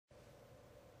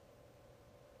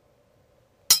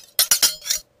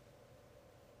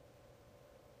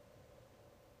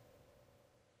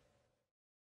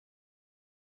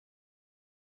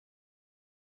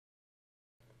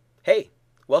Hey,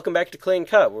 welcome back to Clean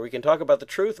Cut, where we can talk about the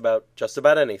truth about just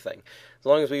about anything, as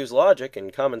long as we use logic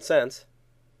and common sense.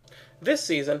 This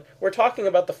season, we're talking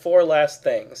about the four last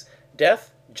things: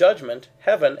 death, judgment,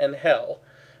 heaven, and hell.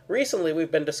 Recently,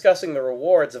 we've been discussing the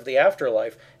rewards of the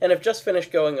afterlife and have just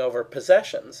finished going over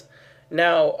possessions.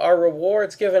 Now, are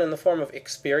rewards given in the form of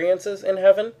experiences in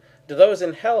heaven? Do those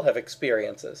in hell have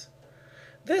experiences?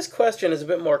 This question is a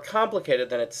bit more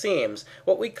complicated than it seems.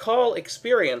 What we call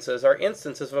experiences are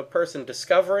instances of a person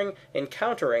discovering,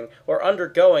 encountering, or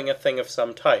undergoing a thing of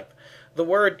some type. The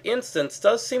word instance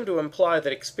does seem to imply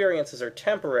that experiences are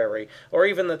temporary, or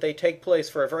even that they take place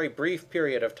for a very brief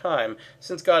period of time.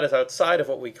 Since God is outside of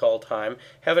what we call time,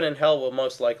 heaven and hell will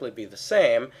most likely be the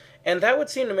same, and that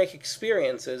would seem to make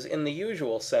experiences, in the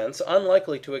usual sense,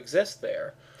 unlikely to exist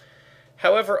there.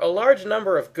 However, a large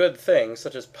number of good things,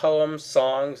 such as poems,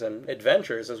 songs, and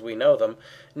adventures as we know them,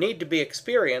 need to be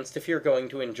experienced if you're going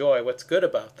to enjoy what's good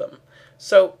about them.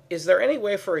 So, is there any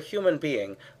way for a human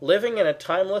being, living in a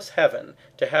timeless heaven,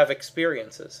 to have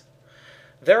experiences?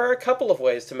 There are a couple of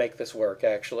ways to make this work,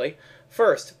 actually.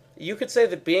 First, you could say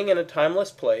that being in a timeless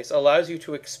place allows you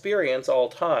to experience all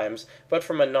times, but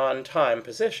from a non-time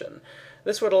position.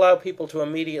 This would allow people to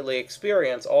immediately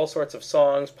experience all sorts of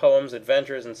songs, poems,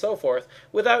 adventures, and so forth,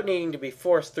 without needing to be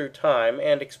forced through time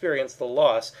and experience the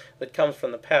loss that comes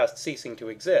from the past ceasing to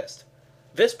exist.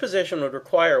 This position would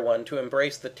require one to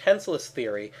embrace the tenseless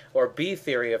theory, or B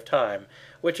theory of time,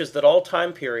 which is that all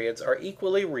time periods are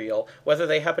equally real, whether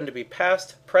they happen to be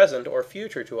past, present, or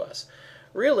future to us.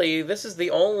 Really, this is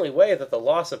the only way that the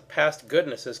loss of past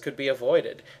goodnesses could be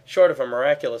avoided, short of a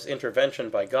miraculous intervention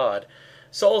by God.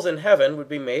 Souls in heaven would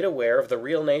be made aware of the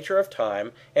real nature of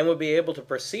time, and would be able to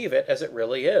perceive it as it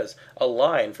really is, a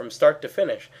line from start to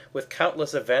finish, with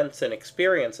countless events and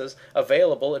experiences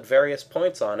available at various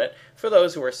points on it for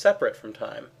those who are separate from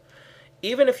time.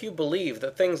 Even if you believe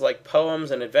that things like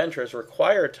poems and adventures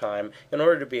require time in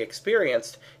order to be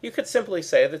experienced, you could simply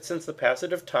say that since the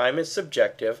passage of time is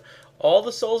subjective, all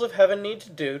the souls of heaven need to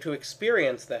do to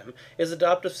experience them is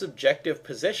adopt a subjective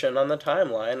position on the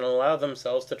timeline and allow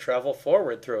themselves to travel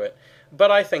forward through it.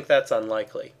 But I think that's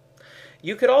unlikely.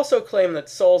 You could also claim that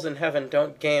souls in heaven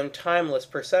don't gain timeless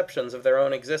perceptions of their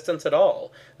own existence at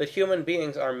all, that human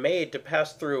beings are made to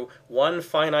pass through one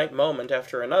finite moment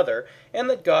after another, and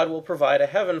that God will provide a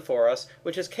heaven for us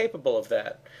which is capable of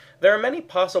that. There are many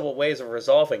possible ways of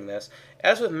resolving this.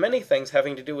 As with many things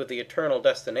having to do with the eternal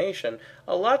destination,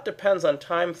 a lot depends on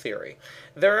time theory.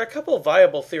 There are a couple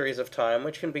viable theories of time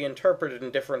which can be interpreted in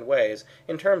different ways,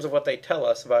 in terms of what they tell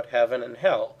us about heaven and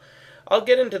hell. I'll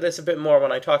get into this a bit more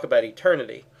when I talk about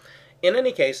eternity. In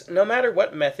any case, no matter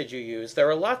what method you use, there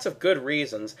are lots of good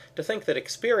reasons to think that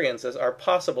experiences are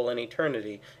possible in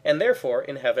eternity, and therefore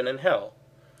in heaven and hell.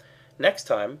 Next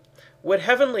time, would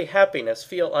heavenly happiness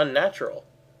feel unnatural?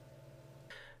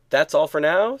 That's all for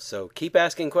now, so keep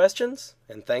asking questions,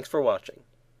 and thanks for watching.